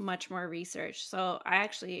much more research. So I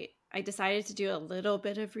decided to do a little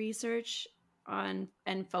bit of research on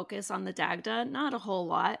and focus on the Dagda, not a whole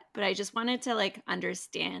lot, but I just wanted to like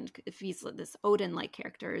understand if he's this Odin-like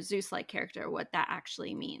character or Zeus-like character, what that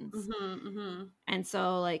actually means. And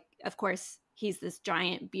so, like, of course, he's this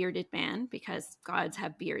giant bearded man because gods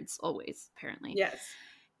have beards always, apparently. Yes.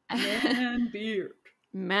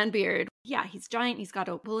 Man beard. Yeah, he's giant. He's got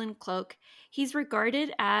a woolen cloak. He's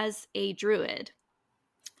regarded as a druid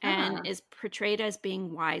and is portrayed as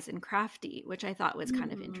being wise and crafty, which I thought was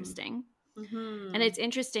kind of interesting. And it's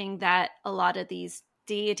interesting that a lot of these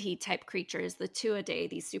deity type creatures, the Tuatha,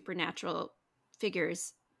 these supernatural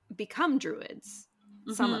figures, become druids.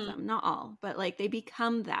 Some of them, not all, but like they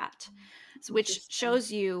become that, so, which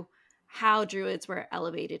shows you how druids were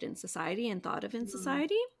elevated in society and thought of in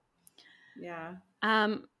society. Yeah.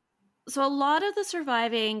 So a lot of the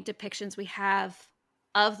surviving depictions we have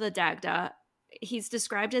of the Dagda, he's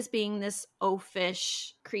described as being this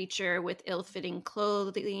oafish creature with ill-fitting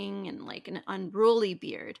clothing and like an unruly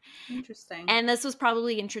beard. Interesting. And this was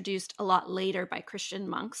probably introduced a lot later by Christian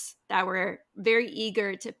monks that were very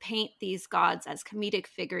eager to paint these gods as comedic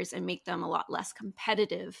figures and make them a lot less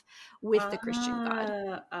competitive with the Christian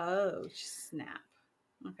god. Oh, snap.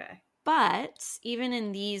 Okay. But even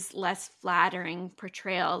in these less flattering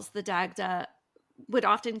portrayals, the Dagda would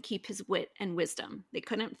often keep his wit and wisdom. They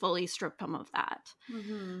couldn't fully strip him of that.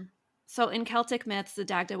 So in Celtic myths, the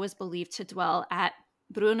Dagda was believed to dwell at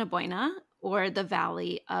Brunaboina, or the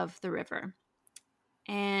valley of the river.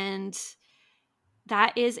 And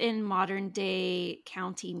that is in modern day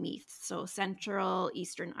County Meath, so central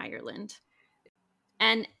Eastern Ireland.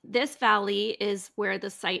 And this valley is where the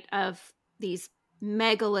site of these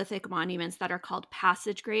megalithic monuments that are called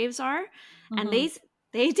passage graves are. And they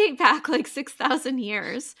date back like 6,000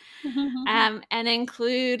 years and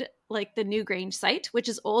include like the Newgrange site, which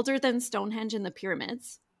is older than Stonehenge and the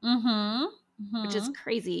pyramids, which is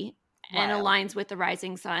crazy. Wow. And aligns with the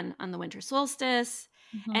rising sun on the winter solstice.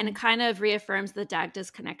 And it kind of reaffirms the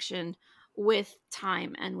Dagda's connection with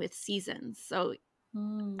time and with seasons. So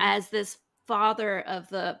as this father of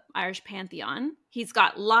the Irish pantheon, he's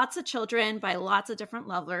got lots of children by lots of different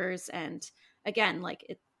lovers. And again, like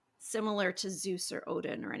it's similar to Zeus or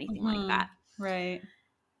Odin or anything like that. Right.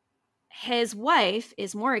 His wife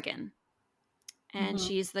is Morrigan. and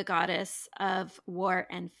she's the goddess of war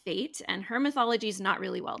and fate. And her mythology is not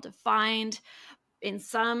really well defined. In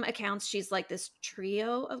some accounts, she's like this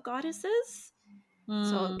trio of goddesses.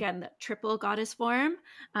 So again, the triple goddess form.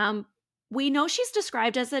 We know she's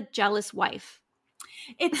described as a jealous wife.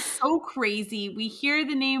 It's so crazy. We hear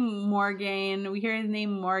the name Morgan. We hear the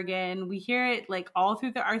name Morgan. We hear it like all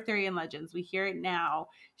through the Arthurian legends. We hear it now.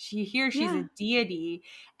 She's a deity.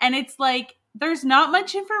 And it's like, there's not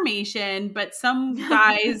much information, but some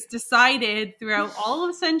guys decided throughout all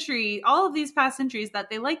of these past centuries, that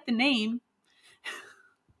they like the name.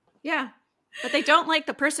 Yeah. But they don't like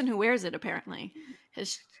the person who wears it, apparently,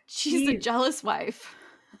 because she's a jealous wife.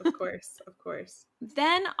 Of course, of course.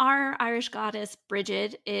 Then our Irish goddess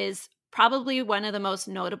Brigid is probably one of the most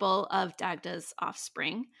notable of Dagda's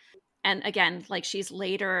offspring. And again, like she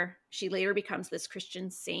later becomes this Christian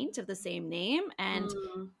saint of the same name and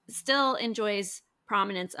still enjoys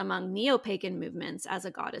prominence among neo-pagan movements as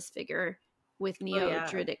a goddess figure with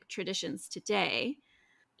neo-Druidic traditions today.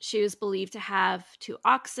 She was believed to have 2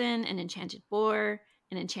 oxen, an enchanted boar,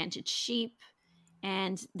 an enchanted sheep,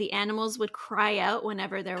 and the animals would cry out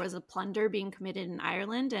whenever there was a plunder being committed in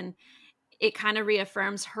Ireland. And it kind of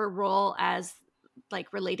reaffirms her role as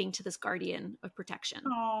like relating to this guardian of protection.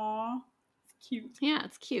 Aww, it's cute. Yeah,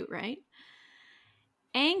 it's cute, right?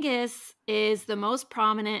 Angus is the most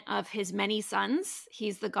prominent of his many sons.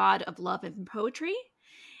 He's the god of love and poetry.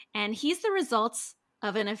 And he's the results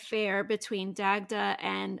of an affair between Dagda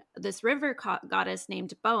and this river goddess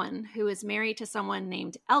named Bowen, who is married to someone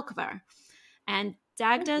named Elkvar. And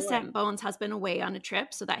Dagda sent Bowen's husband away on a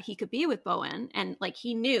trip so that he could be with Bowen. And like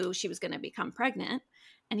he knew she was going to become pregnant.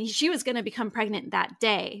 And she was going to become pregnant that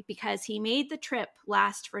day because he made the trip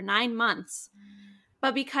last for 9 months.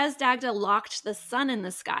 But because Dagda locked the sun in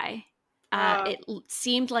the sky, it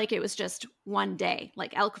seemed like it was just one day.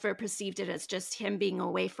 Like Elkvar perceived it as just him being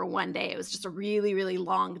away for one day. It was just a really, really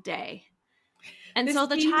long day. And so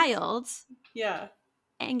the child,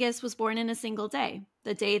 Angus, was born in a single day,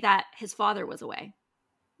 the day that his father was away.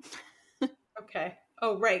 Okay.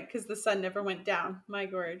 Oh, right, because the sun never went down. My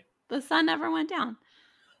word. The sun never went down.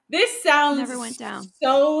 This sounds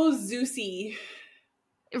so Zeusy.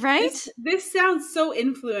 Right? This sounds so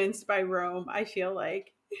influenced by Rome, I feel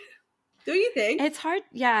like. Do you think? It's hard.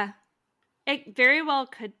 Yeah. It very well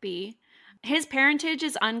could be. His parentage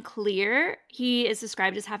is unclear. He is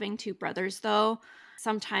described as having 2 brothers, though.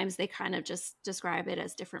 Sometimes they kind of just describe it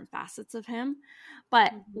as different facets of him.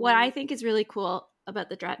 But what I think is really cool about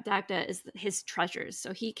the Dagda is his treasures.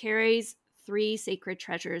 So he carries 3 sacred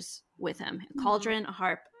treasures with him: a cauldron, a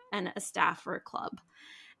harp, and a staff or a club.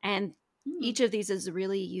 And each of these is a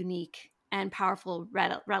really unique and powerful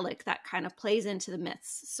relic that kind of plays into the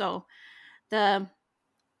myths. So the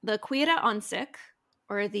Cuira Onsic,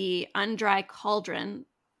 or the undry cauldron,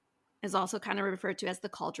 is also kind of referred to as the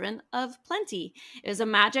cauldron of plenty. It was a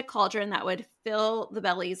magic cauldron that would fill the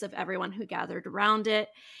bellies of everyone who gathered around it.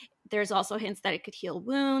 There's also hints that it could heal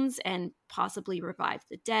wounds and possibly revive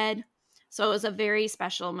the dead. So it was a very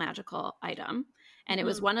special magical item. And it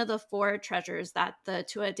was one of the 4 treasures that the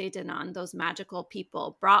Tuatha Dé Danann, those magical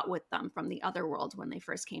people, brought with them from the other world when they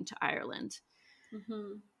first came to Ireland.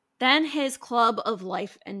 Then his club of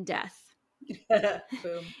life and death.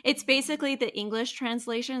 Boom. It's basically the English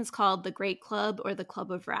translation. It's called the Great Club or the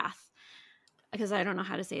Club of Wrath, because I don't know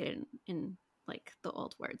how to say it in like the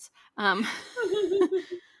old words. The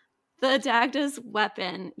Dagda's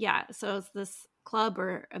weapon, so it's this club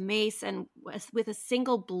or a mace, and with a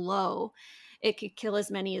single blow, it could kill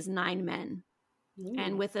as many as 9 men. Ooh.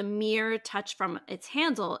 And with a mere touch from its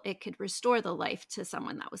handle, it could restore the life to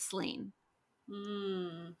someone that was slain.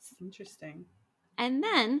 Interesting. And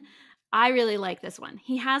then I really like this one.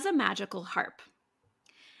 He has a magical harp.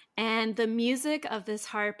 And the music of this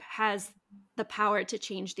harp has the power to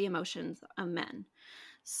change the emotions of men.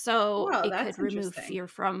 So it could remove fear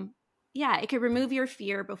from... Yeah, it could remove your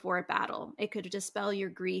fear before a battle. It could dispel your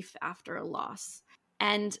grief after a loss.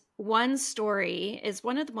 And one story is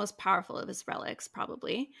one of the most powerful of his relics,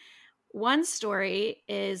 probably. One story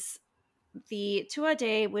is the Tuatha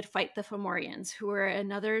Dé would fight the Fomorians, who were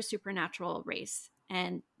another supernatural race.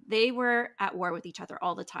 And they were at war with each other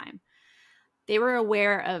all the time. They were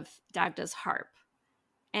aware of Dagda's harp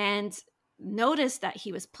and noticed that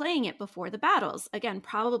he was playing it before the battles. Again,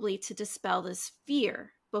 probably to dispel this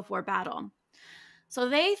fear before battle. So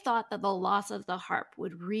they thought that the loss of the harp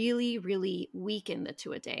would really, really weaken the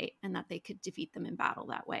Tuatha Dé and that they could defeat them in battle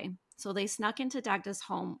that way. So they snuck into Dagda's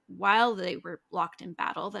home while they were locked in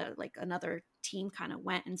battle. Like another team kind of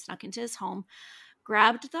went and snuck into his home,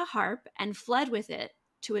 grabbed the harp, and fled with it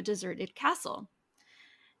to a deserted castle.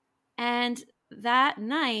 And that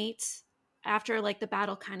night, after like the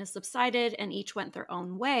battle kind of subsided and each went their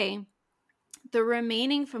own way, the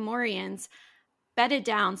remaining Fomorians bedded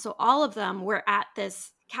down. So all of them were at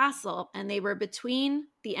this castle, and they were between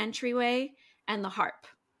the entryway and the harp.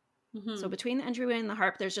 Mm-hmm. So between the entryway and the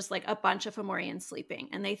harp, there's just like a bunch of Fomorians sleeping.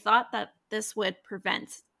 And they thought that this would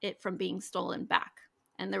prevent it from being stolen back.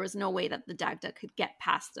 And there was no way that the Dagda could get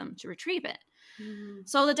past them to retrieve it. Mm-hmm.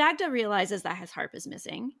 So the Dagda realizes that his harp is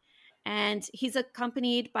missing. And he's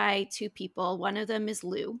accompanied by two people. One of them is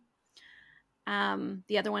Lou.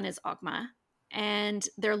 The other one is Ogma. And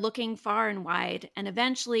they're looking far and wide. And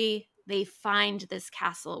eventually they find this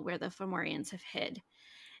castle where the Fomorians have hid.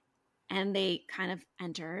 And they kind of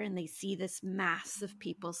enter and they see this mass of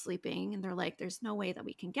people sleeping. And they're like, there's no way that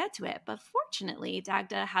we can get to it. But fortunately,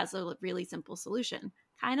 Dagda has a really simple solution.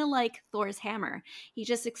 Kind of like Thor's hammer. He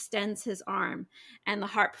just extends his arm and the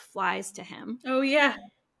harp flies to him. Oh, yeah.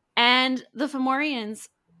 And the Fomorians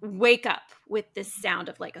wake up with this sound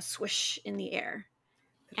of like a swoosh in the air.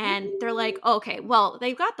 And they're like, okay, well,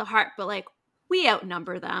 they've got the harp, but like we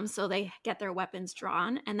outnumber them. So they get their weapons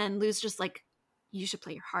drawn. And then Lou's just like, you should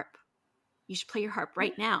play your harp. You should play your harp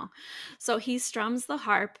right now. So he strums the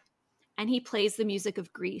harp and he plays the music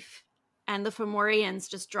of grief. And the Fomorians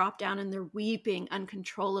just drop down and they're weeping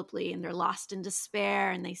uncontrollably and they're lost in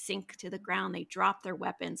despair and they sink to the ground. They drop their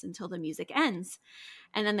weapons until the music ends.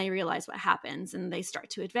 And then they realize what happens and they start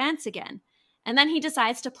to advance again. And then he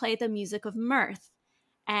decides to play the music of mirth.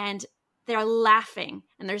 And they're laughing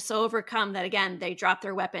and they're so overcome that, again, they drop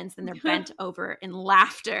their weapons and they're bent over in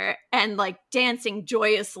laughter and like dancing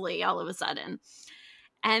joyously all of a sudden.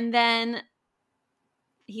 And then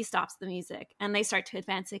he stops the music and they start to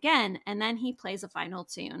advance again. And then he plays a final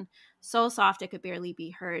tune so soft it could barely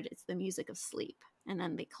be heard. It's the music of sleep. And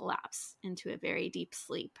then they collapse into a very deep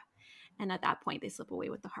sleep. And at that point, they slip away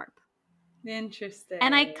with the harp. Interesting.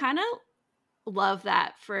 And I kind of love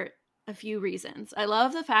that for a few reasons. I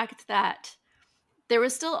love the fact that there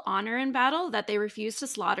was still honor in battle, that they refused to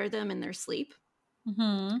slaughter them in their sleep.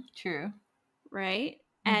 Mm-hmm. True. Right?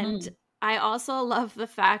 Mm-hmm. And I also love the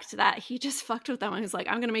fact that he just fucked with them and he's like,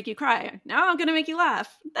 I'm going to make you cry. Now I'm going to make you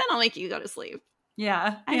laugh. Then I'll make you go to sleep.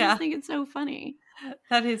 Yeah. I just think it's so funny.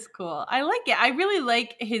 That is cool. I like it. I really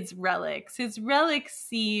like his relics. His relics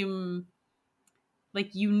seem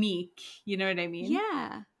like unique. You know what I mean?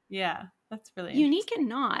 Yeah. Yeah. That's really unique and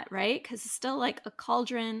not, right? Because it's still like a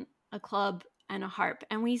cauldron, a club, and a harp.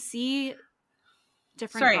 And we see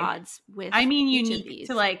different gods with unique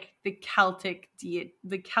to like the Celtic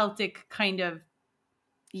kind of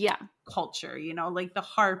culture, you know, like the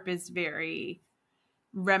harp is very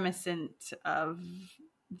reminiscent of,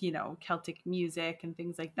 you know, Celtic music and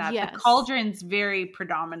things like that. Yes. The cauldron's very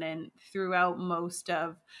predominant throughout most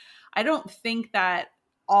of, I don't think that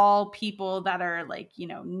all people that are like, you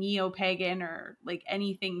know, neo-pagan or like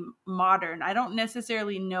anything modern, I don't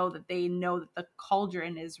necessarily know that they know that the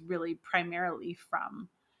cauldron is really primarily from,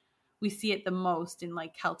 we see it the most in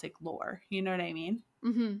like Celtic lore, you know what I mean?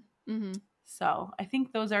 Mm-hmm. Mm-hmm. So I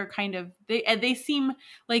think those are kind of, they seem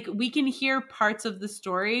like we can hear parts of the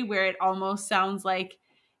story where it almost sounds like,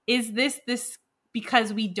 is this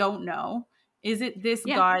because we don't know? Is it this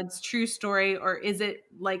God's true story, or is it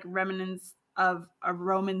like remnants of a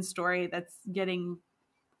Roman story that's getting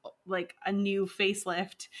like a new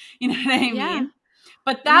facelift? You know what I mean?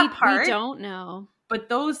 But that part, we don't know. But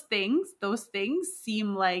those things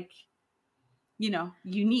seem like, you know,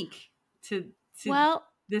 unique to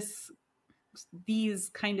these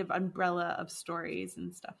kind of umbrella of stories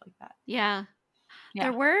and stuff like that. Yeah.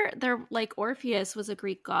 There like Orpheus was a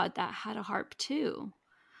Greek god that had a harp too.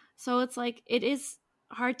 So it's like, it is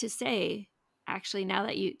hard to say, actually, now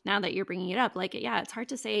that you're bringing it up, like, yeah, it's hard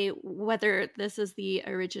to say whether this is the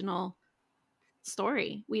original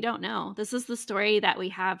story. We don't know. This is the story that we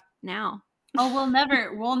have now. Oh,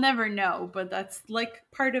 we'll never know, but that's like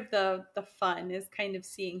part of the fun is kind of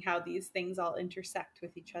seeing how these things all intersect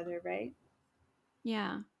with each other, right?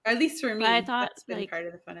 Yeah. Or at least for me, I thought that's been part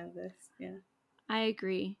of the fun of this. Yeah. I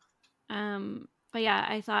agree. But yeah,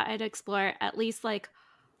 I thought I'd explore at least like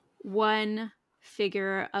one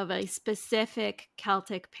figure of a specific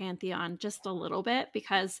Celtic pantheon just a little bit,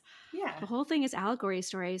 because the whole thing is allegory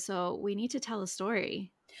story, so we need to tell a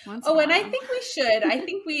story. And I think we should. I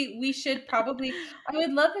think we should probably, I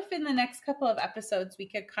would love if in the next couple of episodes we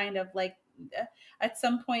could kind of like at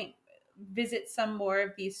some point visit some more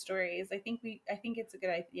of these stories. I think it's a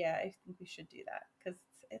good idea. I think we should do that because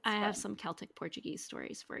I have some Celtic Portuguese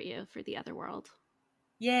stories for you for the other world.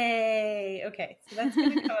 Yay. Okay. So that's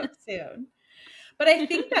going to come up soon. But I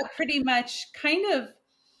think that pretty much kind of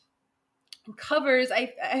covers,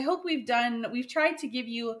 I hope we've tried to give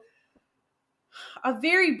you a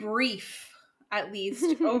very brief, at least,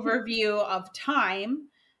 overview of time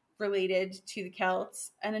related to the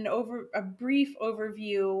Celts, and a brief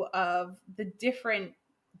overview of the different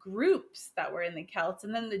groups that were in the Celts,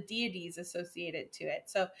 and then the deities associated to it.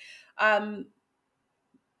 So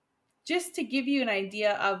just to give you an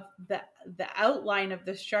idea of the outline of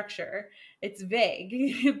the structure, it's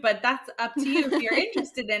vague, but that's up to you. If you're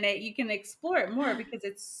interested in it, you can explore it more, because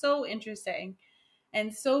it's so interesting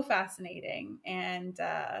and so fascinating. And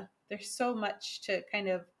there's so much to kind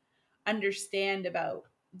of understand about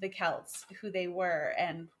the Celts, who they were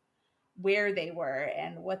and where they were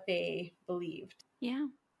and what they believed. Yeah.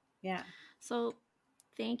 Yeah. So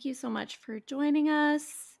thank you so much for joining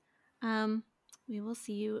us. We will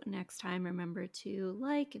see you next time. Remember to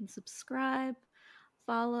like and subscribe,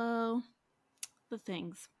 follow the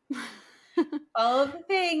things. All of the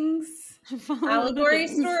things. Allegory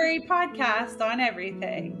Story podcast on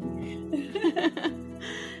everything.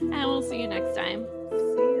 And we'll see you next time.